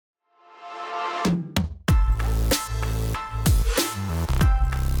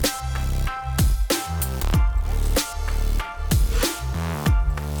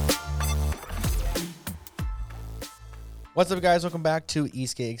What's up, guys? Welcome back to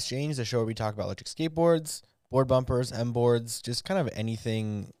Eastgate Exchange, the show where we talk about electric skateboards, board bumpers, M boards, just kind of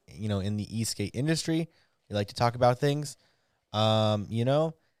anything, in the Eastgate industry. We like to talk about things. Today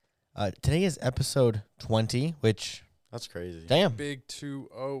is episode 20, which... That's crazy. Damn. Big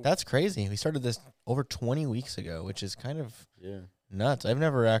 2-0. That's crazy. We started this over 20 weeks ago, which is kind of nuts. I've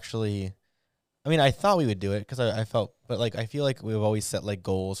never actually... I thought we would do it because I felt... But, I feel like we've always set,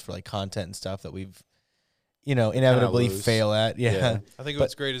 goals for, content and stuff that we've... inevitably fail at. Yeah. I think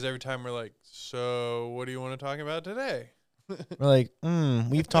what's great is every time we're like, so what do you want to talk about today? We're like,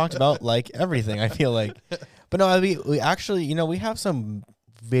 we've talked about everything, I feel like. But no, we actually, we have some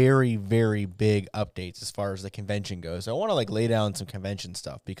very, very big updates as far as the convention goes. So I want to lay down some convention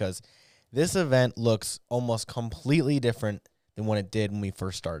stuff because this event looks almost completely different than what it did when we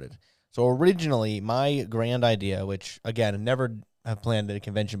first started. So originally, my grand idea, which again, never have planned at a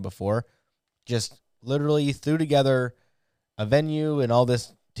convention before, just literally threw together a venue and all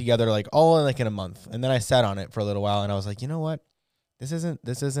this together, all in a month. And then I sat on it for a little while and I was like, you know what? This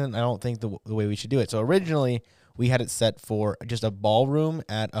isn't, I don't think the way we should do it. So originally we had it set for just a ballroom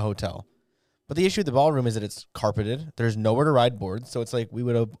at a hotel. But the issue with the ballroom is that it's carpeted. There's nowhere to ride boards. So it's we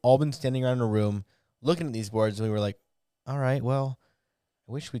would have all been standing around in a room looking at these boards and we were like, all right, well,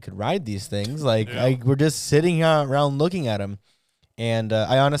 I wish we could ride these things. We're just sitting around looking at them. And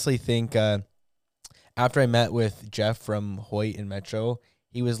I honestly think, after I met with Jeff from Hoyt and Metro,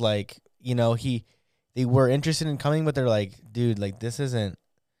 he was like, they were interested in coming, but they're like, dude, this isn't.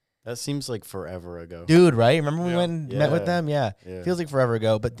 That seems like forever ago. Dude, right? Remember when we went and met with them? Yeah. Feels like forever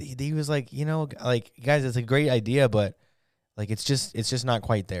ago. But he was like, guys, it's a great idea, but it's just not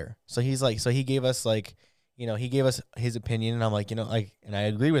quite there. So he's like, he gave us he gave us his opinion, and I'm like, and I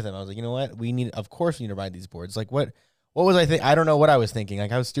agree with him. I was like, you know what? Of course we need to ride these boards. What was I think? I don't know what I was thinking.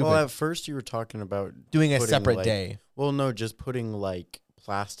 I was stupid. Well, at first you were talking about doing a separate day. Well, no, just putting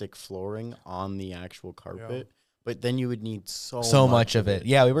plastic flooring on the actual carpet. Yeah. But then you would need so much of it.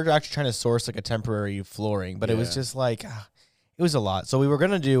 Yeah, we were actually trying to source a temporary flooring, but it was just it was a lot. So we were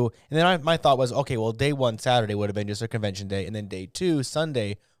gonna do, and then my thought was, okay, well, day one Saturday would have been just a convention day, and then day two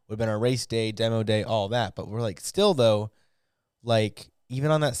Sunday would have been a race day, demo day, all that. But we're still though,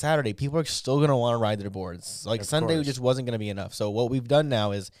 even on that Saturday, people are still going to want to ride their boards. Sunday just wasn't going to be enough. So what we've done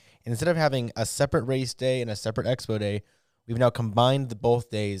now is instead of having a separate race day and a separate expo day, we've now combined both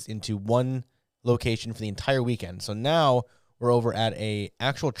days into one location for the entire weekend. So now we're over at a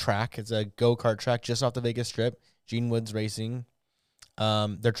actual track. It's a go-kart track just off the Vegas Strip, Gene Woods Racing.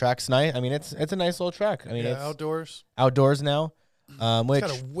 Their track's nice. It's a nice little track. It's outdoors. Outdoors now. Which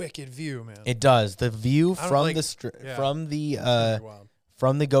it's got a wicked view, man. It does. The view from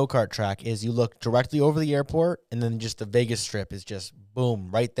from the go-kart track is you look directly over the airport, and then just the Vegas Strip is just,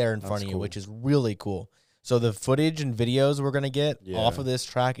 boom, right there in front of you, which is really cool. So the footage and videos we're going to get off of this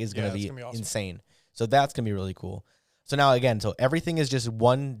track is going to be awesome. Insane. So that's going to be really cool. So now, again, everything is just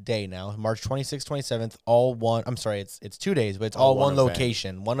one day now, March 26th, 27th, all one. I'm sorry, it's 2 days, but it's all one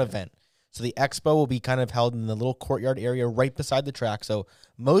location, one event. So the expo will be kind of held in the little courtyard area right beside the track. So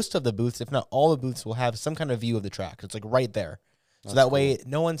most of the booths, if not all the booths, will have some kind of view of the track. It's right there. So that way,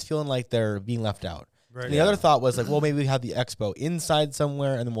 no one's feeling like they're being left out. Right. And the other thought was well, maybe we have the expo inside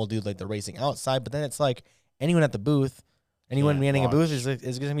somewhere, and then we'll do the racing outside. But then it's anyone at the booth, anyone manning a booth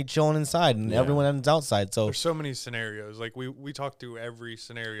is going to be chilling inside, and everyone ends outside. So there's so many scenarios. We talk through every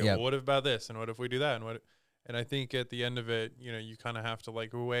scenario. Well, what about this, and what if we do that, and I think at the end of it, you kind of have to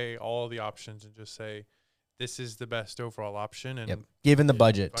weigh all the options and just say, this is the best overall option. And given the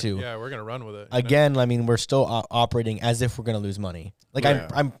budget too. Yeah, we're gonna run with it. Again, we're still operating as if we're gonna lose money.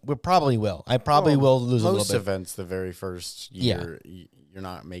 We probably will. I probably will lose a little bit. Most events, the very first year, you're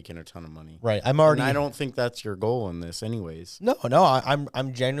not making a ton of money. Right. And I don't think that's your goal in this, anyways. No.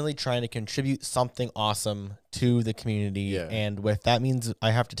 I'm genuinely trying to contribute something awesome to the community, and if that means I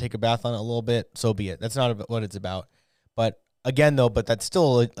have to take a bath on it a little bit, so be it. That's not what it's about. But again, though, that's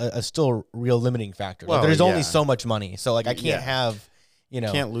still a still real limiting factor. There's only so much money, so I can't have,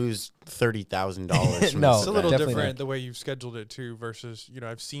 can't lose $30,000. No, it's a little different the way you've scheduled it too versus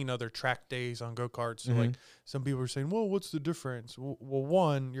I've seen other track days on go-karts. So some people are saying, well, what's the difference? Well,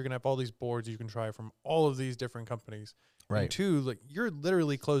 one, you're gonna have all these boards you can try from all of these different companies. Right. And two, like you're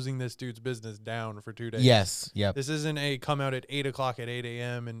literally closing this dude's business down for 2 days. Yes. Yep. This isn't a come out at 8 o'clock at 8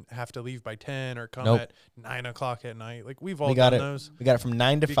 a.m. and have to leave by 10 or come Nope. at 9 o'clock at night. Like we've all We got done it. those. We got it from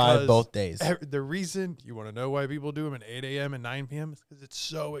 9 to 5 both days. The reason you want to know why people do them at 8 a.m. and 9 p.m. is because it's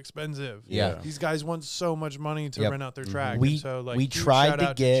so expensive. Yeah. These guys want so much money to Yep. rent out their track. We- and so, like, we huge tried shout to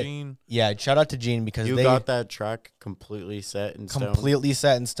out get- Gene. Yeah, shout out to Gene because You they got that track completely set in stone. completely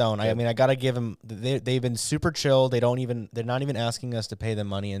set in stone. I Yep. mean, I gotta give them. They've been super chill. They're not even asking us to pay them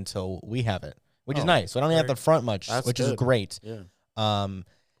money until we have it, which is Oh, nice. So I don't have to great. front much, That's which is good. great. Yeah.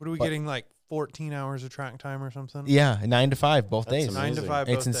 What are we But- getting, like 14 hours of track time or something? Yeah, 9 to 5 both That's days. 9 to amazing. 5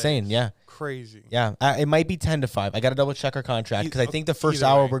 It's both insane. days. Yeah. Crazy. Yeah, it might be 10 to 5. I got to double check our contract because I think the first Either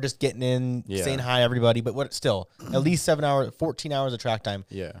hour way. we're just getting in, Yeah. saying hi everybody, but what still at least 14 hours of track time.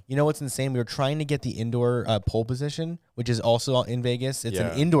 Yeah. You know what's insane? We were trying to get the indoor pole position, which is also in Vegas. It's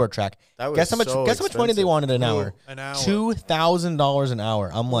Yeah. an indoor track. That was Guess how much? so Guess how much money they expensive. wanted an hour? An hour. $2,000 an hour.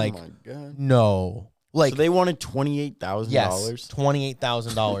 I'm like, oh my God. no, like So they wanted $28,000. yes,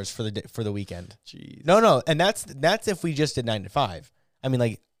 $28,000 for the weekend. Jeez. No, and that's if we just did 9 to 5. I mean,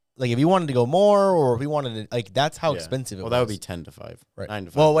 like if you wanted to go more, or if we wanted to, like that's how Yeah. expensive it Well, was. that would be 10 to 5. Right. 9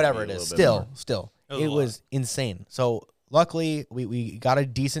 to 5. Well, would whatever be it a is. little bit more. Still, It was it a was insane. So luckily, we got a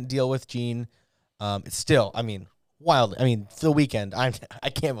decent deal with Gene. It's still, I mean, wild. I mean, for the weekend, I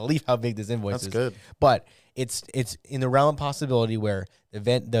can't believe how big this invoice That's is. good. But it's in the realm of possibility where the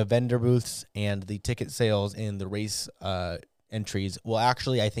vendor booths and the ticket sales and the race entries will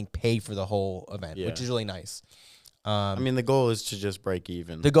actually, I think, pay for the whole event, Yeah. which is really nice. I mean, the goal is to just break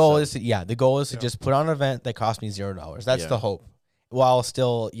even. The goal so- is the goal is to Yeah. just put on an event that cost me $0. That's Yeah. the hope, while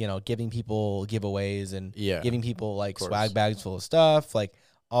still giving people giveaways and Yeah. giving people like course. swag bags full of stuff, like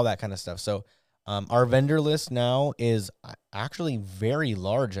all that kind of stuff. So our vendor list now is actually very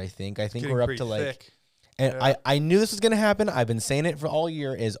large. I think Getting we're up pretty to like, thick. and Yeah. I knew this was gonna happen. I've been saying it for all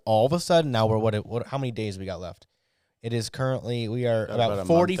year. Is all of a sudden now we're what how many days we got left? It is currently we are Got about a about month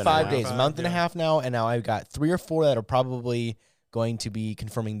 45 and a days, half. a month and a Yeah. half now, and now I've got 3 or 4 that are probably going to be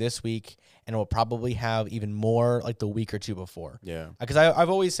confirming this week, and we'll probably have even more like the week or two before. Yeah. Because I've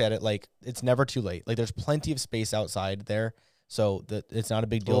always said it, like it's never too late. Like there's plenty of space outside there, so that it's not a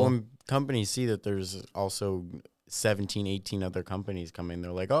big deal. Well, when companies see that there's also 17, 18 other companies coming,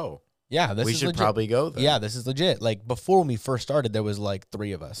 they're like, oh, yeah, this we is should legit. probably go there. Yeah, this is legit. Like before when we first started, there was like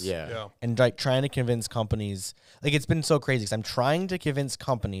 3 of us. Yeah. Yeah. And like trying to convince companies, like it's been so crazy because I'm trying to convince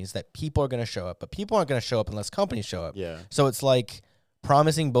companies that people are going to show up, but people aren't going to show up unless companies show up. Yeah. So it's like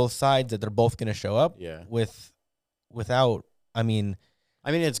promising both sides that they're both going to show up Yeah. without, I mean,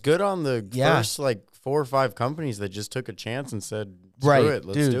 It's good on the Yeah. first like 4 or 5 companies that just took a chance and said, Screw Right, it,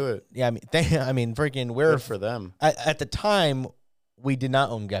 let's dude. do it. yeah, I mean, freaking, we're Good for them. at the time we did not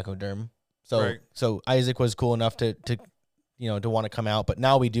own Geckoderm, so Right. so Isaac was cool enough to want to come out, but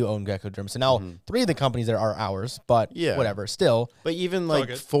now we do own Geckoderm. So now Mhm. 3 of the companies that are ours, but Yeah. whatever, still. But even all like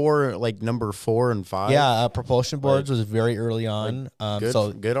good. 4, like number 4 and 5. Yeah, Propulsion Boards was very early on. Good,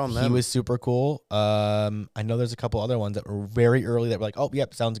 So good on he them. was super cool. I know there's a couple other ones that were very early that were like, oh,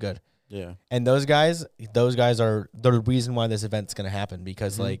 yep, sounds good. Yeah. And those guys are the reason why this event's going to happen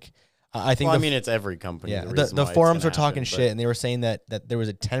because, Mhm. like, I think Well, it's every company. yeah, the the reason why it's forums gonna were talking happen, shit, but- and they were saying that there was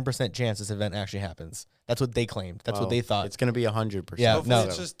a 10% chance this event actually happens. That's what they claimed. That's what well, they thought. It's going to be 100%. Yeah, Hopefully no.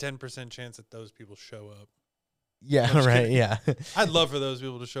 it's just 10% chance that those people show up. Yeah, I'm just right. kidding. Yeah. I'd love for those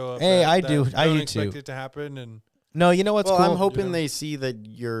people to show up. Hey, that- I that do. I don't do expect too. it to happen, and No, you know what's well, cool? I'm hoping know? they see that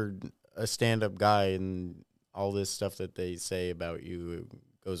you're a stand-up guy and all this stuff that they say about you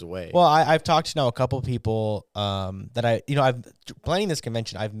goes away. Well, I've talked to now a couple people that I've planning this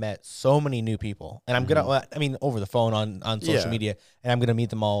convention. I've met so many new people, and I'm gonna. I mean, over the phone on social Yeah. media, and I'm gonna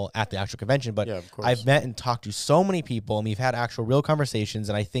meet them all at the actual convention. But yeah, of course. I've met and talked to so many people, and we've had actual real conversations.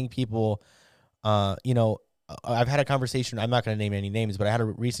 And I think people, I've had a conversation. I'm not gonna name any names, but I had a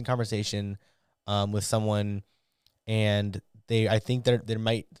recent conversation with someone, and I think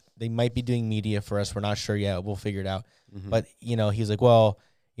they might be doing media for us. We're not sure yet. We'll figure it out. Mhm. But he's like, well,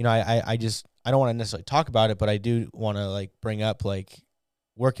 I don't want to necessarily talk about it, but I do want to like bring up like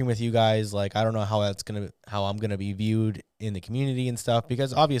working with you guys. Like, I don't know how I'm gonna be viewed in the community and stuff,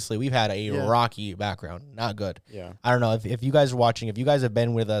 because obviously we've had a Yeah. rocky background, not good. yeah. I don't know if you guys are watching, if you guys have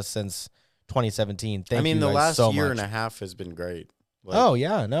been with us since 2017. Thank you the guys last so year much. and a half has been great. Like, Oh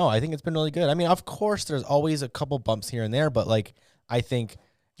yeah, no, I think it's been really good. I mean, of course, there's always a couple bumps here and there, but like I think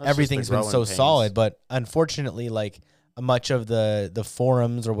that's just everything's the been so growing pains. solid. But unfortunately, like much of the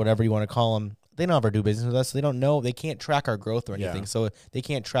forums or whatever you want to call them, ever do business with us. So they don't know. They can't track our growth or anything. Yeah. So they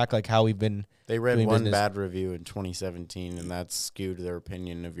can't track like how we've been. They read doing one business. bad review in 2017, and that's skewed their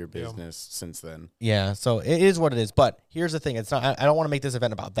opinion of your business since then. Yeah. So it is what it is. But here's the thing. It's not. I don't want to make this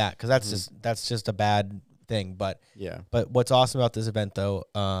event about that because that's just a bad thing. But what's awesome about this event though,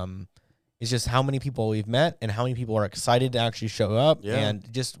 is just how many people we've met and how many people are excited to actually show up. Yeah. And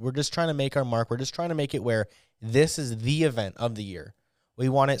we're just trying to make our mark. We're just trying to make it where this is the event of the year. We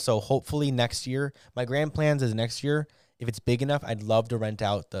want it so hopefully next year. My grand plans is next year. If it's big enough, I'd love to rent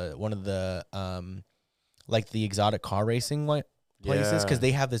out one of the like the exotic car racing places because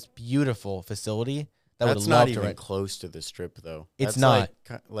they have this beautiful facility that that's would not love to even rent. Close to the strip though. It's not.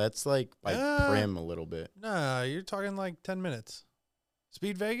 That's like Prim a little bit. Nah, you're talking like 10 minutes.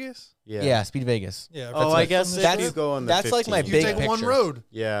 Speed Vegas? Yeah, Speed Vegas. Yeah. Oh, I guess that's if you go on the that's like my 15. big you take picture. one road.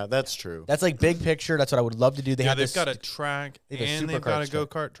 Yeah, that's true. That's like big picture. That's what I would love to do. They have they've this, got a track they have a and they've supercart got a track.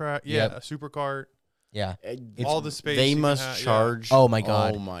 go-kart track. Yeah, Yep. a supercart. Yeah. All the space. They you can must have, yeah. charge. Oh my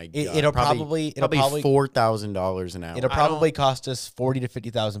god. Oh my god. It'll probably $4,000 an hour. It'll probably cost us $40,000 to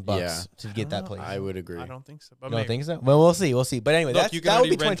 $50,000 Yeah. to get that place. I would agree. I don't think so. But You don't maybe. think so? Well, we'll see. We'll see. But anyway, Look, you can that would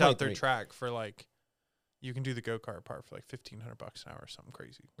already be rent out their 2023. track for like, you can do the go-kart part for like $1,500 an hour or something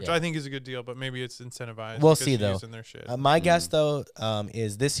crazy, which Yeah. I think is a good deal, but maybe it's incentivized. We'll because see, you're though. using their shit. My guess though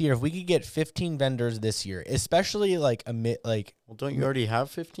is this year if we could get 15 vendors this year, especially like Well, don't you already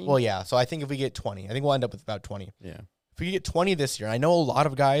have 15? well yeah. So I think if we get 20, I think we'll end up with about 20. Yeah. If we get 20 this year, I know a lot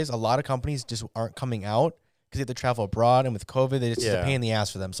of companies just aren't coming out because they have to travel abroad, and with COVID, it's just a pain in the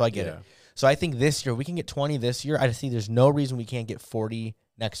ass for them. So I get it. So I think this year we can get 20 this year. I see there's no reason we can't get 40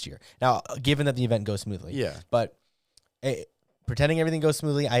 next year. Now, given that the event goes smoothly. Yeah. But pretending everything goes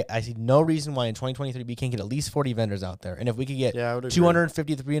smoothly, I see no reason why in 2023 we can't get at least 40 vendors out there. And if we could get I would agree.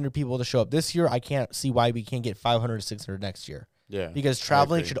 250 to 300 people to show up this year, I can't see why we can't get 500 to 600 next year. Yeah. Because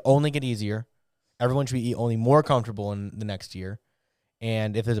traveling agree. should only get easier. Everyone should be only more comfortable in the next year.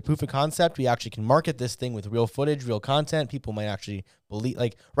 And if there's a proof of concept, we actually can market this thing with real footage, real content. People might actually believe.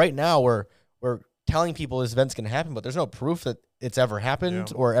 Like right now, we're telling people this event's going to happen, but there's no proof that it's ever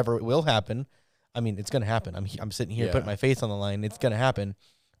happened or ever will happen. I mean, it's going to happen. I'm sitting here putting my face on the line. It's going to happen.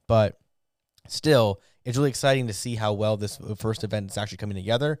 But still, it's really exciting to see how well this first event is actually coming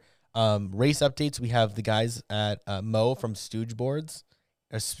together. Race updates. We have the guys at Mo from Stooge Boards.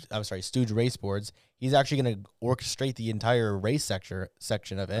 Stooge Race Boards. He's actually going to orchestrate the entire race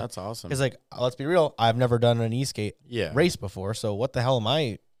section of it. That's awesome. Because, like, let's be real, I've never done an e-skate race before, so what the hell am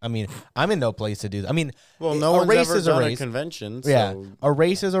I? I mean, I'm in no place to do that. I mean, well, no one's ever done a convention. So. Yeah, a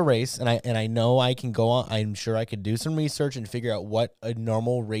race is a race, and I know I can go on. I'm sure I could do some research and figure out what a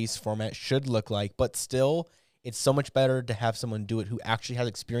normal race format should look like. But still, it's so much better to have someone do it who actually has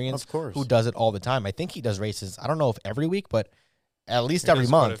experience, of course, who does it all the time. I think he does races. I don't know if every week, but at least every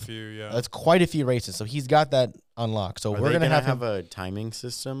month. Quite a few, yeah. That's quite a few races. So he's got that unlocked. So we're gonna have a timing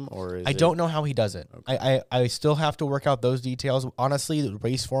system, or is I don't know how he does it. Okay. I still have to work out those details. Honestly, the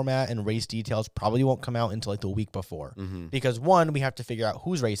race format and race details probably won't come out until like the week before, because one, we have to figure out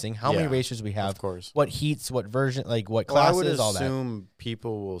who's racing, how many racers we have, of course, what heats, what version, like what classes, all that. I would assume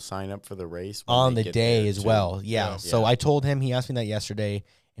people will sign up for the race on the day as well. Yeah. Yeah. So I told him, he asked me that yesterday.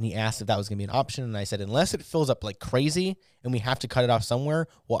 And he asked if that was going to be an option. And I said, unless it fills up like crazy and we have to cut it off somewhere,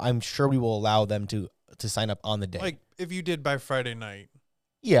 well, I'm sure we will allow them to sign up on the day. Like if you did by Friday night.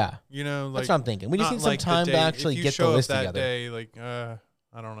 Yeah. You know, like. That's what I'm thinking. We just need some like time to actually get the list together. Day, like, I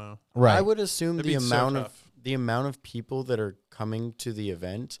don't know. Right. I would assume That'd the be amount of people that are coming to the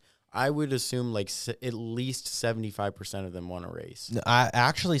event, I would assume like at least 75% of them want to race.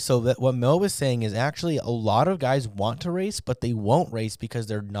 What Mel was saying is actually a lot of guys want to race, but they won't race because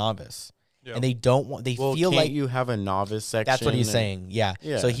they're novice. Yeah. And they don't want, they feel like you have a novice section. That's what he's saying. Yeah.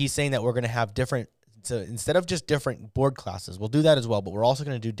 So he's saying that we're going to have different, so instead of just different board classes, we'll do that as well, but we're also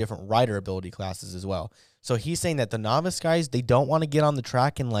going to do different rider ability classes as well. So he's saying that the novice guys, they don't want to get on the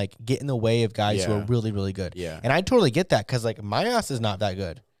track and like get in the way of guys who are really, really good. Yeah. And I totally get that because like my ass is not that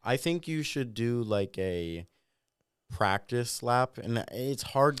good. I think you should do like a practice lap, and it's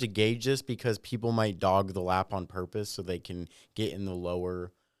hard to gauge this because people might dog the lap on purpose so they can get in the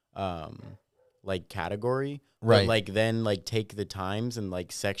lower like category. Right. But like then like take the times and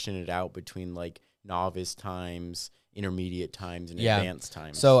like section it out between like novice times, intermediate times, and advanced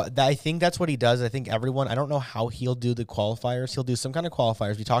times. So I think that's what he does. I think everyone, I don't know how he'll do the qualifiers. He'll do some kind of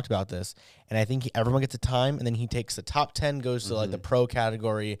qualifiers. We talked about this. And I think everyone gets a time, and then he takes the top 10 goes to like the pro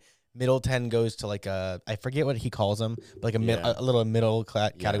category, middle 10 goes to like I forget what he calls them, but like a little middle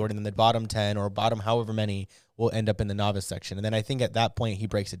category, and then the bottom 10 or bottom however many will end up in the novice section. And then I think at that point he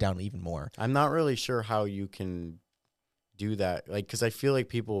breaks it down even more. I'm not really sure how you can do that, like, because I feel like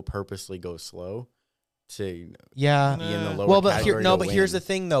people will purposely go slow to Yeah. be in the lower Well, but category. here's the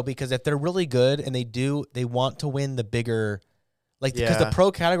thing though, because if they're really good and they want to win the bigger, like, because the Yeah.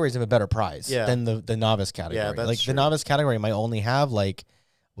 pro categories have a better prize Yeah. than the novice category. that's Like true. the novice category might only have like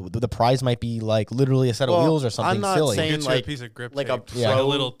the prize might be like literally a set of Well, wheels or something I'm not silly. saying- Get you like- a piece of grip like a tape, Yeah. a pro-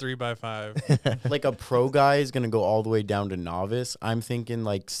 little 3x5. like a pro guy is gonna go all the way down to novice. I'm thinking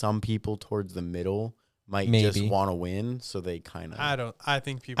like some people towards the middle might just Maybe. want to win, so they kind of. I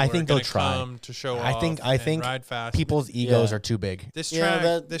think people I are think they'll gonna try. come to show I off. think and ride fast. People's egos Yeah. are too big. This Yeah,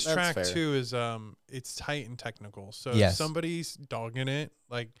 track, that's track fair. too is it's tight and technical. So Yes. if somebody's dogging it,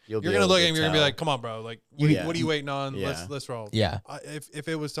 like You'll you're be gonna able look to at him, you're gonna be tell. like, "Come on, bro! Like, Yeah. what are you waiting on? Yeah. Let's roll." Yeah. If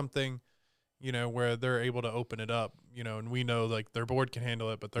it was something, you know, where they're able to open it up, you know, and we know like their board can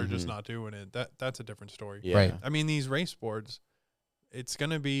handle it, but they're just Mhm. not doing it. That's a different story. Yeah. Right. I mean, these race boards, it's going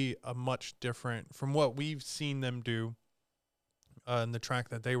to be a much different from what we've seen them do in the track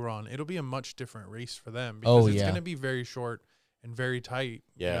that they were on. It'll be a much different race for them because Oh, it's yeah. going to be very short and very tight.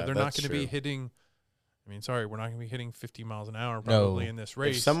 You know, Yeah, they're not that's going to be true. hitting. I mean, sorry, we're not going to be hitting 50 miles an hour probably No. in this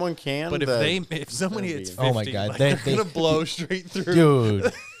race. If someone can, but if somebody that'd hits be- 50, Oh my God, like, they- they're going to blow straight through.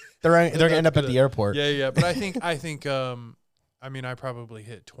 Dude. They're gonna end up at gonna- the airport. Yeah, but I think I mean, I probably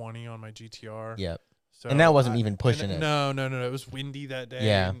hit 20 on my GTR. Yeah. So And that wasn't even pushing and it. No. It was windy that day.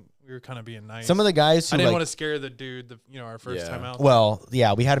 Yeah. And we were kind of being nice. Some of the guys who I didn't like, want to scare the dude, our first Yeah. time out. well,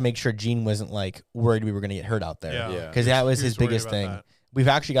 yeah, we had to make sure Gene wasn't like worried we were gonna get hurt out there. Yeah. Because that was He his worried biggest about thing. that. We've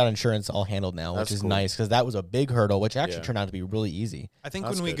actually got insurance all handled now, That's which is cool. nice because that was a big hurdle, which actually Yeah. turned out to be really easy. I think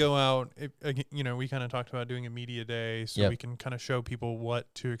That's when we good. go out, we kind of talked about doing a media day so Yep. we can kind of show people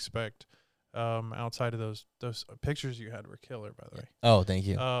what to expect outside of those pictures you had were killer, by the way. Oh, thank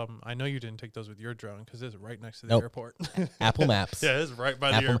you. I know you didn't take those with your drone because it's right next to the Nope. airport. Apple Maps. Yeah, it's right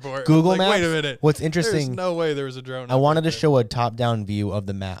by the Apple- airport. Google I was like, Maps. Wait a minute. What's There's interesting, no way there was a drone. I up wanted right to there. show a top-down view of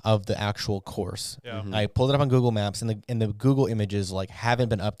the map of the actual course. Yeah. Mhm. I pulled it up on Google Maps, and the Google images like haven't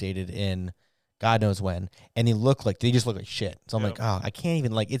been updated in God knows when, and they just look like shit. So I'm Yep. like, oh, I can't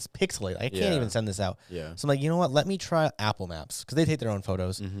even it's pixelated. I can't Yeah. even send this out. Yeah. So I'm like, you know what? Let me try Apple Maps because they take their own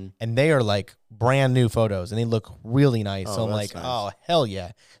photos, Mm-hmm. and they are like brand new photos, and they look really nice. Oh, so I'm that's like, nice. oh hell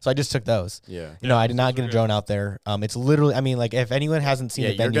yeah! So I just took those. Yeah. You know, I did those not are get a good. drone out there. It's literally, I mean, like if anyone hasn't seen Yeah,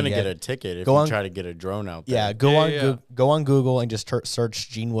 the you're venue gonna yet, get a ticket if Go you on- try to get a drone out there. yeah, go Yeah, on yeah. Go on Google and just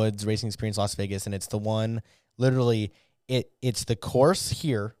search Gene Woods Racing Experience Las Vegas, and it's the one. Literally, it's the course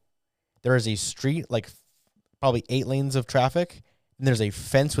here. There is a street probably 8 lanes of traffic, and there's a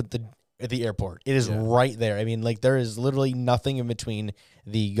fence at the airport. It is Yeah. right there. I mean, like there is literally nothing in between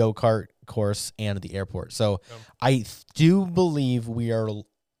the go-kart course and the airport. So Yep. I do believe we are.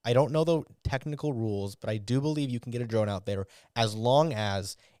 I don't know the technical rules, but I do believe you can get a drone out there as long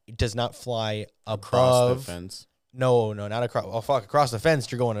as it does not fly Across above. the fence. No, not across. Oh fuck, across the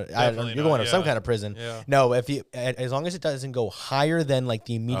fence. You're going to. Definitely You're not, going to some yeah. kind of prison. Yeah. No, if you as long as it doesn't go higher than like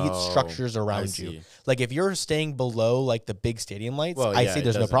the immediate Oh, structures I around you. see. Like if you're staying below like the big stadium lights, Well, I yeah, say it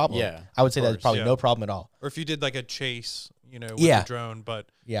there's no doesn't- problem. yeah, I would say of that's course, probably yeah. no problem at all. Or if you did like a chase, with Yeah. the drone, but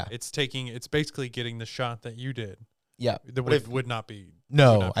Yeah, it's basically getting the shot that you did. yeah. That But if- would not be. would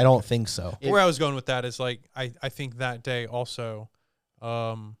No, not be I don't okay. think so. If- Where I was going with that is like I think that day also,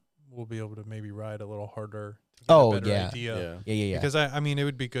 we'll be able to maybe ride a little harder. To get Oh, a better yeah. idea. Yeah. Yeah. Because I mean it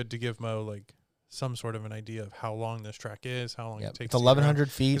would be good to give Mo like some sort of an idea of how long this track is, how long Yep. it takes. It's 1,100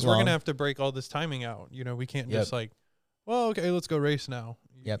 feet Because long. we're gonna have to break all this timing out. You know, we can't Yep. just like, well, okay, let's go race now.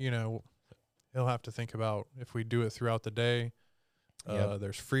 Yep. You know, he'll have to think about if we do it throughout the day. Yep.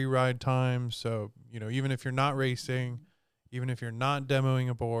 There's free ride times, so you know, even if you're not racing, even if you're not demoing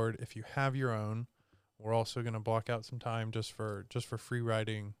a board, if you have your own, we're also gonna block out some time just for free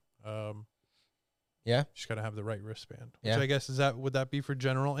riding. Yeah. Just gotta have the right wristband. Which Yeah. I guess would that be for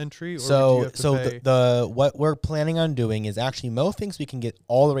general entry? Or would you So have to so pay? the what we're planning on doing is actually Mo thinks we can get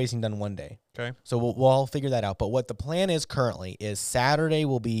all the racing done one day. Okay. So we'll all figure that out. But what the plan is currently is Saturday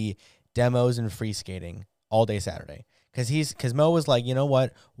will be demos and free skating all day Saturday. Because Mo was like, you know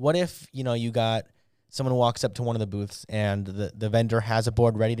what? What if, you got someone walks up to one of the booths and the vendor has a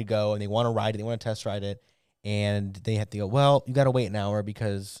board ready to go and they want to ride it, they want to test ride it, and they have to go, well, you got to wait an hour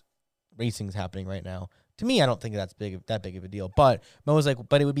because racing's happening right now. To me, I don't think that big of a deal. But Mo was like,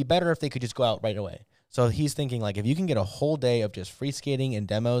 but it would be better if they could just go out right away. So he's thinking like if you can get a whole day of just free skating and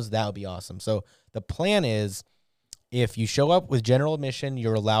demos, that would be awesome. So the plan is if you show up with general admission,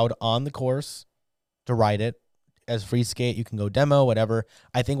 you're allowed on the course to ride it as free skate. You can go demo, whatever.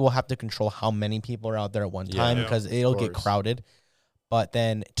 I think we'll have to control how many people are out there at one Yeah, time yeah, because it'll get course. crowded. But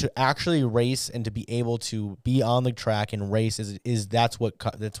then to actually race and to be able to be on the track and race is that's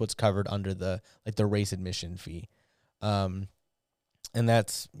what's covered under the race admission fee. And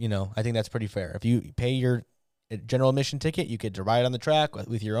that's, I think that's pretty fair. If you pay your general admission ticket, you get to ride on the track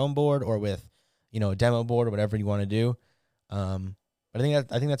with your own board or with, a demo board or whatever you want to do. But I think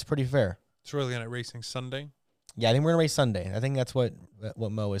that's pretty fair. So we're looking at racing Sunday. Yeah, I think we're gonna race Sunday. I think that's what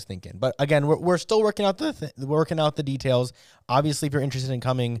Mo is thinking. But again, we're still working out the details. Obviously, if you're interested in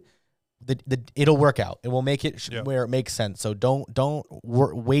coming, it'll work out. It will make it where it makes sense. So don't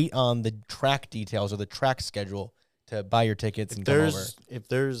wait on the track details or the track schedule to buy your tickets and come over. If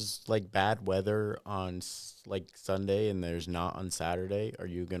there's like bad weather on like Sunday and there's not on Saturday, are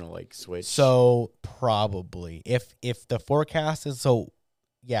you gonna like switch? So probably if the forecast is so.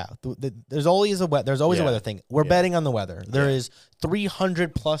 Yeah, there's always a weather thing. We're betting on the weather. There is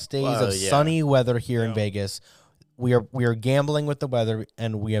 300 plus days of sunny weather here in Vegas. We are gambling with the weather,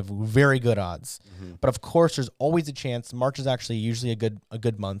 and we have very good odds. Mm-hmm. But of course, there's always a chance. March is actually usually a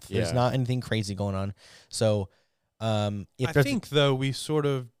good month. There's not anything crazy going on. So, I think though we sort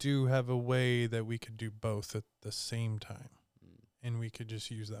of do have a way that we could do both at the same time. And we could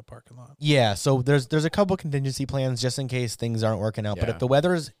just use that parking lot. Yeah, so there's a couple contingency plans just in case things aren't working out. Yeah. But if the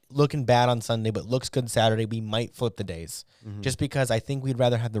weather's looking bad on Sunday but looks good Saturday, we might flip the days. Mm-hmm. Just because I think we'd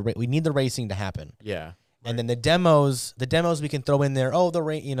rather have we need the racing to happen. Yeah. And then the demos we can throw in there. Oh, the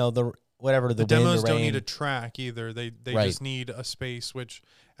rain, the whatever the demos wind, the don't need a track either. They just need a space. Which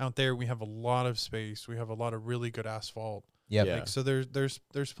out there we have a lot of space. We have a lot of really good asphalt. Yep. Yeah. Like, so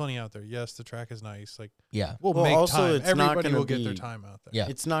there's plenty out there. Yes, the track is nice. Like we'll make also time. Everybody will get their time out there. Yeah.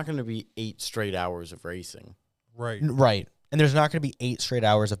 It's not going to be 8 straight hours of racing. Right. Right. And there's not going to be 8 straight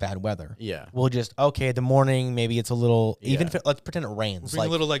hours of bad weather. Yeah. We'll just the morning maybe it's a little even if let's pretend it rains. We'll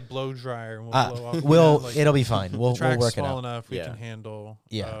bring a little blow dryer and we'll blow off. It'll be fine. We'll work it out. The track's small enough we can handle.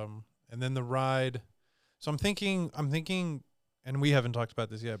 Yeah. And then the ride. So I'm thinking, and we haven't talked about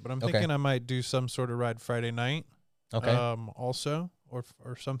this yet, but I'm thinking I might do some sort of ride Friday night. Okay. Also, or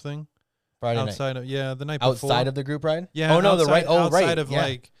something. Friday outside night. Of the night before. Outside of the group ride. Yeah. Oh no, the right. Oh outside right. Of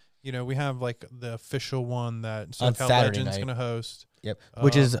we have like the official one that SoCal Legends going to host. Yep.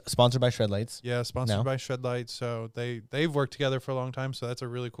 Which is sponsored by Shredlights. Yeah, sponsored by Shredlights. So they've worked together for a long time. So that's a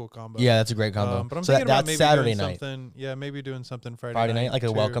really cool combo. Yeah, that's a great combo. But I'm thinking about maybe Saturday doing night. Something. Yeah, maybe doing something Friday night, like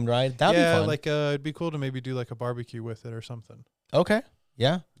a welcome ride. That'd be fun. Like it'd be cool to maybe do like a barbecue with it or something. Okay.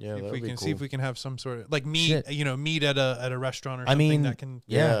 Yeah. Yeah. If we can cool. see if we can have some sort of like meet at a restaurant or something that can.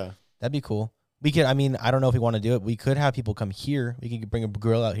 Yeah. That'd be cool. We could. I mean, I don't know if we want to do it. We could have people come here. We could bring a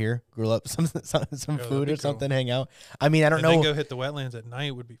grill out here, grill up some food or something, hang out. I mean, I don't know. Then go hit the wetlands at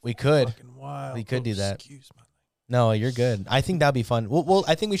night would be. We could. Fucking wild. We could do that. Excuse me. No, you're good. I think that'd be fun. Well,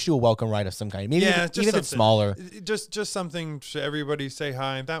 I think we should do a welcome ride of some kind. Maybe even if it's smaller. Just something to everybody say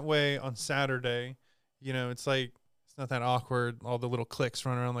hi. That way on Saturday, it's like it's not that awkward. All the little cliques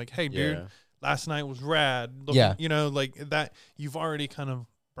running around like, hey, dude, last night was rad. Like that. You've already kind of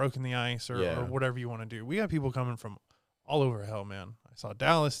broken the ice or whatever you want to do. We got people coming from all over hell, man. I saw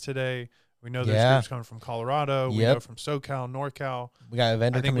Dallas today. We know there's groups coming from Colorado. We know from SoCal, NorCal. We got a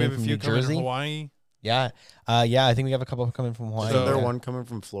vendor coming in from New Jersey. From Hawaii. Yeah. I think we have a couple coming from Hawaii. Isn't there one coming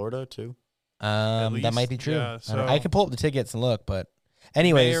from Florida too? That might be true. Yeah, so I could pull up the tickets and look, but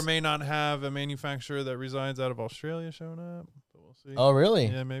anyways. May or may not have a manufacturer that resides out of Australia showing up. But we'll see. Oh, really?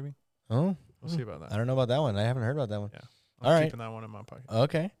 Yeah, maybe. Oh. We'll see about that. I don't know about that one. I haven't heard about that one. Yeah. I'm keeping that one in my pocket.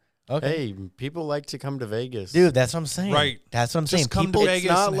 Okay. Hey, people like to come to Vegas. Dude, that's what I'm saying. Right. That's what I'm saying. Just come to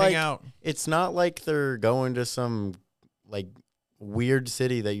Vegas and hang out. It's not like they're going to some like weird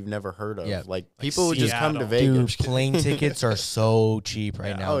city that you've never heard of. Yeah. Like people would just come to Vegas. Dude, plane tickets are so cheap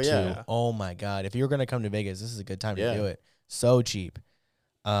right now too. Yeah. Oh my God. If you're going to come to Vegas, this is a good time to do it. So cheap.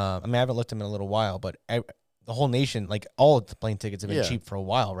 I mean, I haven't looked at them in a little while, but the whole nation, like all of the plane tickets have been cheap for a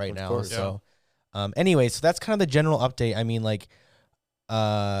while right now. Course. So anyway, so that's kind of the general update. I mean, like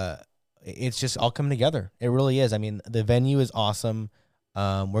it's just all coming together. It really is. I mean, the venue is awesome.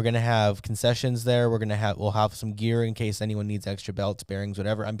 We're gonna have concessions there. We'll have some gear in case anyone needs extra belts, bearings,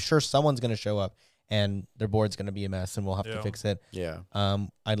 whatever. I'm sure someone's gonna show up and their board's gonna be a mess, and we'll have to fix it. Yeah.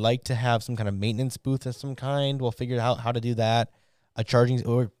 I'd like to have some kind of maintenance booth of some kind. We'll figure out how to do that.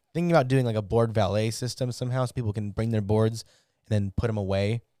 We're thinking about doing like a board valet system somehow, so people can bring their boards and then put them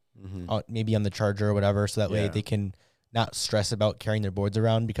away, maybe on the charger or whatever, so that way they can not stress about carrying their boards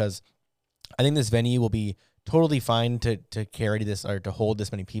around, because I think this venue will be totally fine to carry this or to hold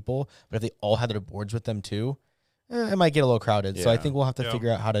this many people. But if they all had their boards with them too, it might get a little crowded. So I think we'll have to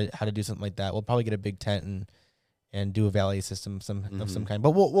figure out how to do something like that. We'll probably get a big tent and do a valet system of some kind.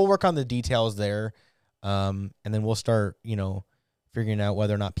 But we'll work on the details there, and then we'll start figuring out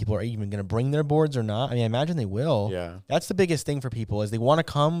whether or not people are even going to bring their boards or not. I mean, I imagine they will. Yeah. That's the biggest thing for people is they want to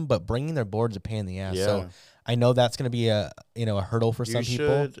come, but bringing their boards is a pain in the ass. Yeah. So I know that's going to be a hurdle for some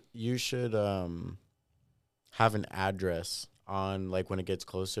people. You should have an address on like when it gets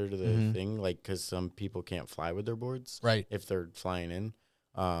closer to the thing, like because some people can't fly with their boards, Right. if they're flying in,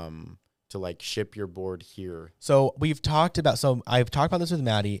 to like ship your board here. So I've talked about this with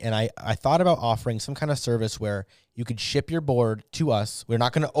Maddie, and I thought about offering some kind of service where you could ship your board to us. We're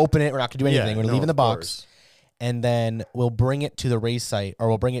not going to open it. We're not going to do anything. We're going to leave it in the box. And then we'll bring it to the race site, or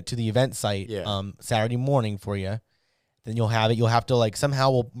we'll bring it to the event site Saturday morning for you. Then you'll have it. You'll have to like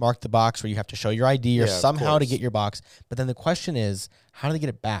somehow we'll mark the box where you have to show your ID or somehow to get your box. But then the question is, how do they get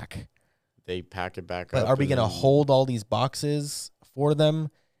it back? They pack it back up. Are we going to hold all these boxes for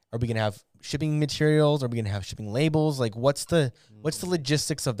them? Are we going to have shipping materials? Are we going to have shipping labels? Like, what's the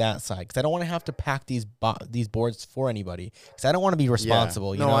logistics of that side? Because I don't want to have to pack these boards for anybody. Because I don't want to be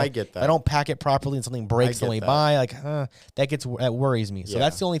responsible. You know? I get that. If I don't pack it properly and something breaks on the way by, like, that worries me. So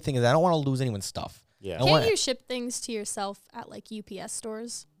that's the only thing, is I don't want to lose anyone's stuff. Yeah. Can't you ship things to yourself at like UPS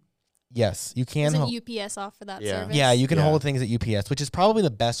stores? Yes, you can. Doesn't UPS offer that service? Yeah, you can hold things at UPS, which is probably the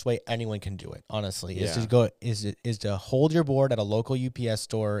best way anyone can do it. Honestly, is to hold your board at a local UPS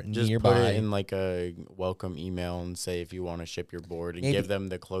store just nearby. Put it in like a welcome email and say if you want to ship your board, and give them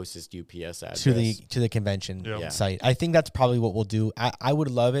the closest UPS address to the convention site. I think that's probably what we'll do. I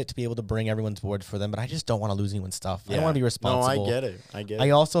would love it to be able to bring everyone's boards for them, but I just don't want to lose anyone's stuff. I don't want to be responsible. No, I get it.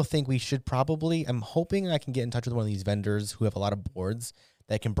 I also think we should probably. I'm hoping I can get in touch with one of these vendors who have a lot of boards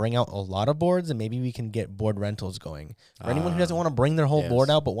that can bring out a lot of boards, and maybe we can get board rentals going. For anyone who doesn't want to bring their whole board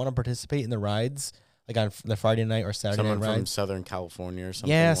out but want to participate in the rides, like on the Friday night or Saturday night rides. Someone from Southern California or something.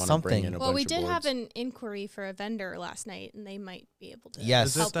 Yeah, something. Well, we did have an inquiry for a vendor last night, and they might be able to.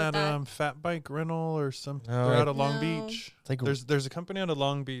 Yes. Is it that fat bike rental or something? No. They're out of Long Beach. It's like there's a company out of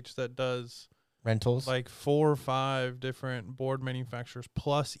Long Beach that does rentals, like 4 or 5 different board manufacturers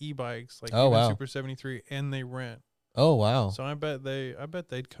plus e-bikes, like Super 73, and they rent. Oh wow! So I bet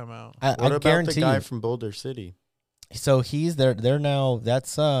they'd come out. What about the guy from Boulder City? So he's there. They're now.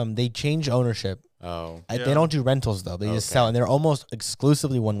 That's they changed ownership. Oh, they don't do rentals though. They just sell, and they're almost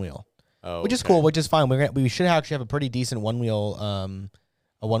exclusively one wheel. Oh, which is cool, which is fine. We should actually have a pretty decent one wheel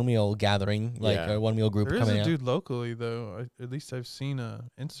a one wheel gathering, like a one wheel group coming out. There is a dude locally though. At least I've seen a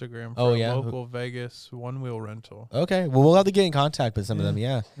Instagram for a local Vegas one wheel rental. Okay, well we'll have to get in contact with some of them.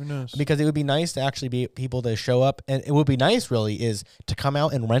 Yeah, who knows? Because it would be nice to actually be people to show up, and it would be nice really is to come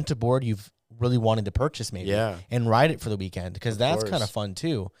out and rent a board you've really wanted to purchase maybe, and ride it for the weekend, because that's kind of fun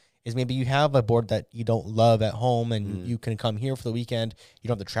too. Is maybe you have a board that you don't love at home, and you can come here for the weekend. You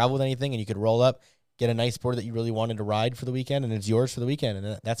don't have to travel with anything, and you could roll up, get a nice board that you really wanted to ride for the weekend, and it's yours for the weekend.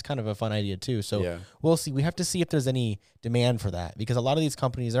 And that's kind of a fun idea too. So we'll see. We have to see if there's any demand for that, because a lot of these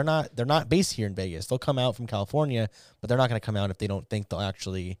companies they're not based here in Vegas. They'll come out from California, but they're not going to come out if they don't think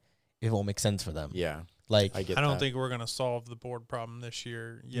it won't make sense for them. Yeah. Like I don't think we're going to solve the board problem this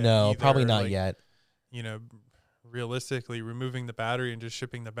year yet. No, either. probably not yet. You know, realistically, removing the battery and just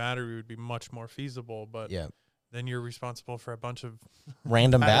shipping the battery would be much more feasible. But then you're responsible for a bunch of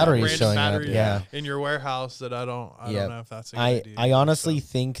random batteries showing up. In your warehouse that I don't know if that's a good idea. I honestly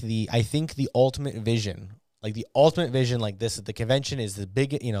think the ultimate vision, like this at the convention is the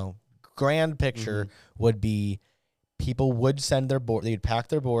big, grand picture would be people would send their board, they'd pack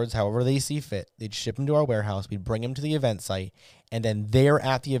their boards however they see fit. They'd ship them to our warehouse. We'd bring them to the event site. And then there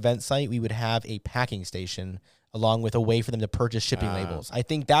at the event site, we would have a packing station along with a way for them to purchase shipping labels. I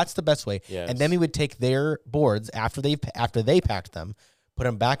think that's the best way. Yes. And then we would take their boards after they packed them, put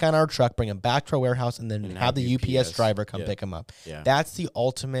them back on our truck, bring them back to our warehouse, and then have the UPS driver come pick them up. Yeah. That's the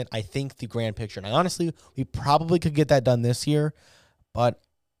ultimate, I think, the grand picture. And honestly, we probably could get that done this year, but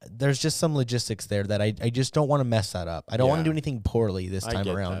there's just some logistics there that I just don't want to mess that up. I don't want to do anything poorly this time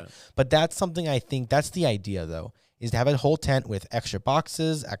around. But that's something I think, that's the idea, though, is to have a whole tent with extra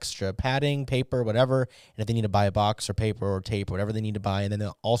boxes, extra padding, paper, whatever. And if they need to buy a box or paper or tape, or whatever they need to buy, and then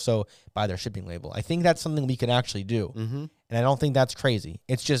they'll also buy their shipping label. I think that's something we can actually do. Mm-hmm. And I don't think that's crazy.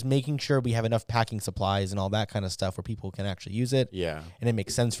 It's just making sure we have enough packing supplies and all that kind of stuff where people can actually use it. Yeah. And it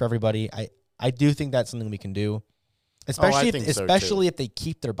makes sense for everybody. I do think that's something we can do. Especially if they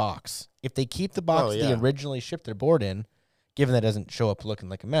keep their box. If they keep the box they originally shipped their board in, given that it doesn't show up looking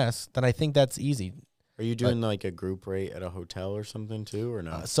like a mess, then I think that's easy. Are you doing like a group rate at a hotel or something too, or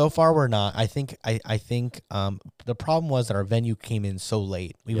no? So far, we're not. I think the problem was that our venue came in so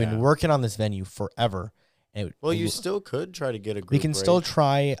late. We've been working on this venue forever. You still could try to get a group. We can still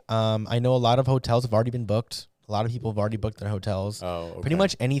try. I know a lot of hotels have already been booked. A lot of people have already booked their hotels. Oh, okay. Pretty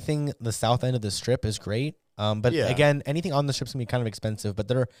much anything the south end of the strip is great. But again, anything on the strip's gonna be kind of expensive. But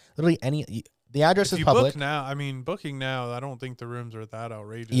there are literally The address If is you public. book now, I mean, booking now, I don't think the rooms are that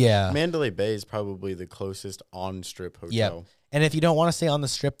outrageous. Yeah. Mandalay Bay is probably the closest on-strip hotel. Yep. And if you don't want to stay on the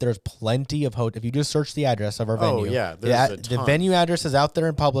strip, there's plenty of If you just search the address of our venue. Oh, yeah. The, There's a the ton. venue address is out there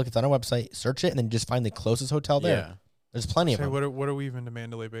in public. It's on our website. Search it and then just find the closest hotel there. Yeah. There's plenty of Say, them. what are we even to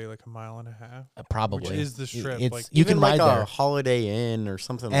Mandalay Bay? Like a mile and a half? Probably. Which is the strip. It's, Like, you Even can like ride a there. Holiday Inn or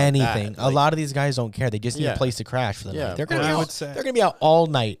something like Anything. that. A lot of these guys don't care. They just need a Yeah. place to crash for the Yeah. night. They're And gonna be I out, would say they're gonna be out all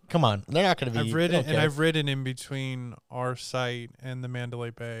night. Come on. They're not gonna be. I've ridden in between our site and the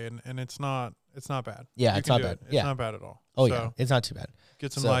Mandalay Bay, and it's not bad. Yeah, You it's can not do bad. it. It's Yeah. not bad at all. Oh So, yeah, it's not too bad.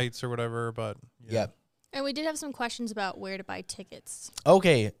 get some So- lights or whatever, but yeah. Yep. And we did have some questions about where to buy tickets.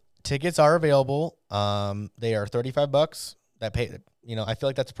 Okay, tickets are available. They are $35. That pay. I feel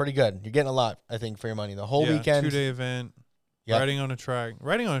like that's pretty good. You're getting a lot, I think, for your money. The whole weekend. 2-day event. Yep. Riding on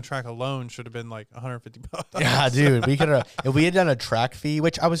a track alone should have been like $150. Yeah, dude. We could have if we had done a track fee,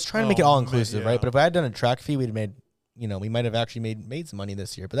 which I was trying to make it Oh, all man, inclusive, yeah. right? But if I had done a track fee, we'd have made. We might have actually made some money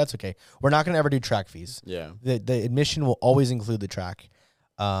this year, but that's okay. We're not going to ever do track fees. Yeah. The admission will always include the track.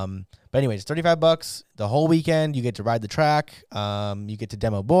 But anyways, $35 the whole weekend. You get to ride the track. You get to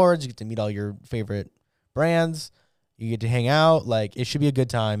demo boards. You get to meet all your favorite brands. You get to hang out. Like, it should be a good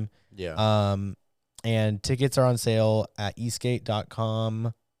time. Yeah. And tickets are on sale at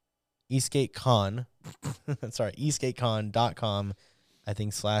eastgate.com. EastgateCon. Sorry, eastgatecon.com. I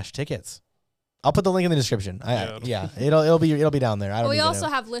think /tickets. I'll put the link in the description. Yeah. It'll be down there. I don't But we even also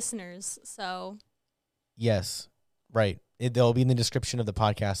know. have listeners, so Yes. Right. They'll be in the description of the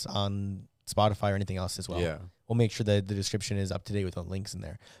podcast on Spotify or anything else as well. Yeah. We'll make sure that the description is up to date with the links in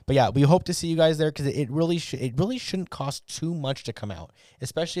there. But yeah, we hope to see you guys there because it really shouldn't cost too much to come out,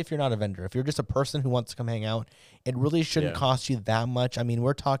 especially if you're not a vendor. If you're just a person who wants to come hang out, it really shouldn't Yeah. cost you that much. I mean,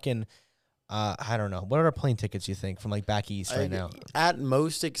 we're talking, I don't know. What are our plane tickets you think from like back east right now? At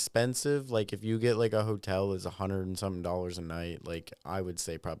most expensive, like if you get like a hotel is $100 and something a night, like I would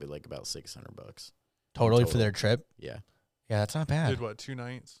say probably like about $600. Totally for total. their trip? Yeah. Yeah, that's not bad. Did what, 2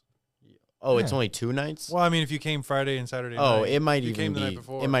 nights? Oh, Yeah. it's only 2 nights? Well, I mean, if you came Friday and Saturday Oh, night, it might you even came the night be.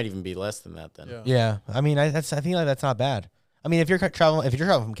 before. It might even be less than that then. Yeah. Yeah, I mean, I think like that's not bad. I mean, if you're traveling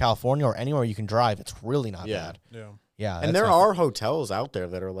from California or anywhere you can drive, it's really not Yeah. bad. Yeah. Yeah, And there are hotels out there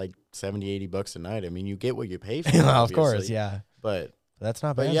that are like $70-$80 a night. I mean, you get what you pay for. of course, obviously. yeah. But That's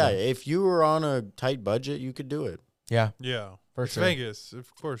not bad. but yeah, though. if you were on a tight budget, you could do it. Yeah, Yeah. for It's sure. Vegas,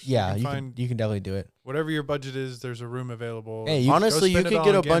 of course. Yeah, You can find you can definitely do it. whatever your budget is, there's a room available. Hey, you- Honestly, you spend it could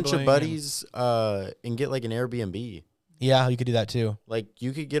get on a bunch of gambling buddies and get like an Airbnb. Yeah, you could do that too. Like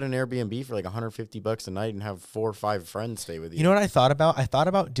you could get an Airbnb for like $150 a night and have 4 or 5 friends stay with you. You know what I thought about? I thought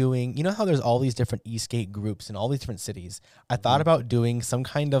about doing, you know how there's all these different Eastgate groups in all these different cities? I thought about doing some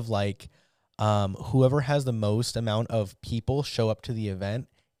kind of like, whoever has the most amount of people show up to the event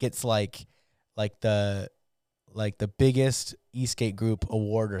gets like the biggest Eastgate group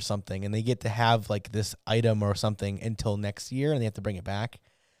award or something. And they get to have like this item or something until next year and they have to bring it back.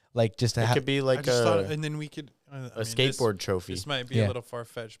 Like just to It have, could be I like just thought, a and then we could skateboard trophy. This might be Yeah. a little far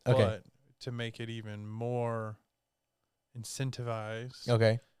fetched, Okay. but to make it even more incentivized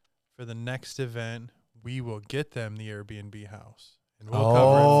okay. for the next event, we will get them the Airbnb house, and we'll cover it for 2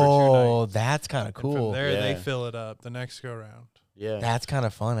 Oh, nights. that's kind of And from cool. there, they Yeah. fill it up the next go round. Yeah. That's kind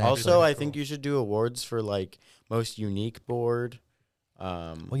of fun. Actually. Also, I cool. think you should do awards for like most unique board.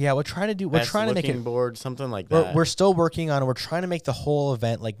 Well, yeah, we're trying to make it. board, something like We're, that. we're still working on it. We're trying to make the whole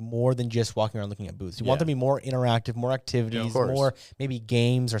event like more than just walking around looking at booths. We want Yeah. them to be more interactive, more activities, course. more maybe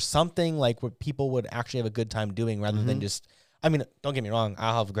games or something like what people would actually have a good time doing rather than Mhm. just. I mean, don't get me wrong.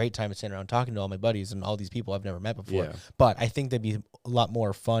 I'll have a great time sitting around talking to all my buddies and all these people I've never met before. Yeah. But I think that'd be a lot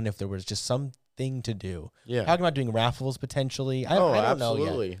more fun if there was just something to do. Yeah. Talking about doing raffles potentially. I don't know yet.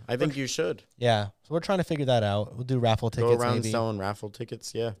 absolutely. I think you should Yeah, so we're trying to figure that out. We'll do raffle tickets. go around maybe. selling raffle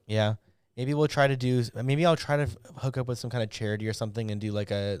tickets. Yeah. Yeah. Maybe we'll try to do. Maybe I'll try to hook up with some kind of charity or something and do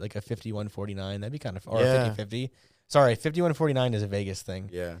like a 5149. That'd be kind of or Yeah. a 50-50. Sorry, 5149 is a Vegas thing.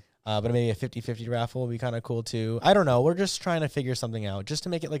 Yeah. But maybe a 50-50 raffle would be kind of cool too. I don't know. We're just trying to figure something out, just to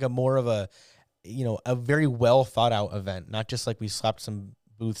make it like a more of a, a very well thought out event, not just like we slapped some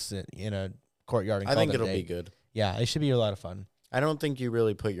booths in a courtyard. And I think called it a it'll day. be good. Yeah, it should be a lot of fun. I don't think you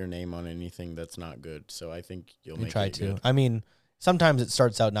really put your name on anything that's not good. So I think you'll We make try it to. good. I mean, sometimes it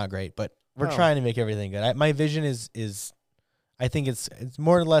starts out not great, but we're Oh. trying to make everything good. My vision is, I think it's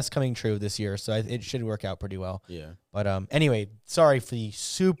more or less coming true this year, so it should work out pretty well. Yeah. But anyway, sorry for the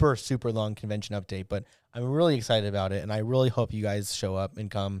super long convention update, but I'm really excited about it, and I really hope you guys show up and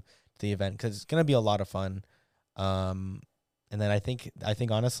come to the event because it's gonna be a lot of fun. And then I think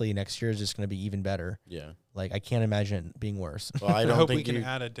honestly next year is just going to be even better. Yeah. Like I can't imagine it being worse. Well, I I don't hope think we can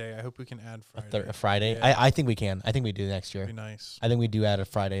add a day. I hope we can add Friday. A Friday. Yeah. I think we can. I think we do next year. That'd be nice. I think we do add a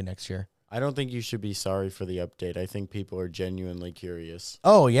Friday next year. I don't think you should be sorry for the update. I think people are genuinely curious.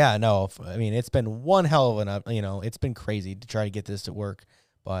 Oh yeah, no. I mean, it's been one hell of an up. It's been crazy to try to get this to work,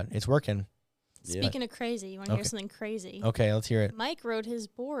 but it's working. Yeah. Speaking of crazy, you want to hear something crazy? Okay, let's hear it. Mike rode his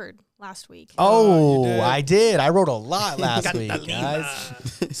board last week. Oh, you did. I did. I wrote a lot last week, guys.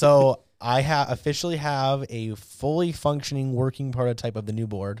 So I officially have a fully functioning working prototype of the new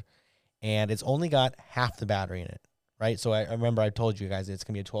board, and it's only got half the battery in it, right? So I remember I told you guys it's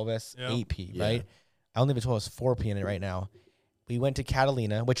going to be a 12S 8P, right? I only have a 12S 4P in it right now. We went to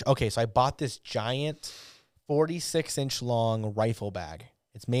Catalina, so I bought this giant 46-inch long rifle bag.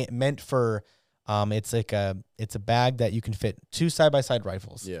 It's meant for... it's a bag that you can fit 2 side-by-side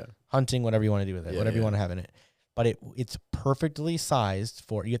rifles. Yeah. Hunting, whatever you want to do with it, whatever you want to have in it. But it's perfectly sized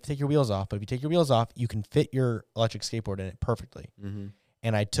for, you have to take your wheels off, but if you take your wheels off, you can fit your electric skateboard in it perfectly. Mm-hmm.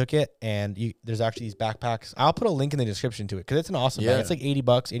 And I took it, and there's actually these backpacks. I'll put a link in the description to it because it's an awesome bag. It's like $80,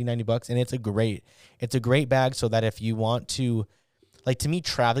 $90, and it's a great bag so that if you want to, like, to me,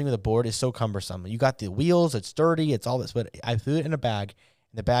 traveling with a board is so cumbersome. You got the wheels, it's sturdy, it's all this, but I threw it in a bag,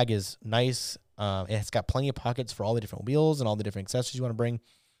 and the bag is nice. It's got plenty of pockets for all the different wheels and all the different accessories you want to bring.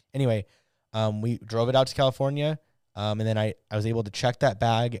 Anyway, we drove it out to California, and then I was able to check that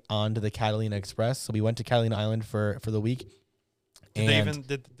bag onto the Catalina Express. So we went to Catalina Island for the week. Did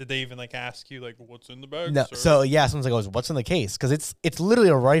they even like ask you like what's in the bag? No, so yeah, someone's like, "Oh, what's in the case?" Because it's literally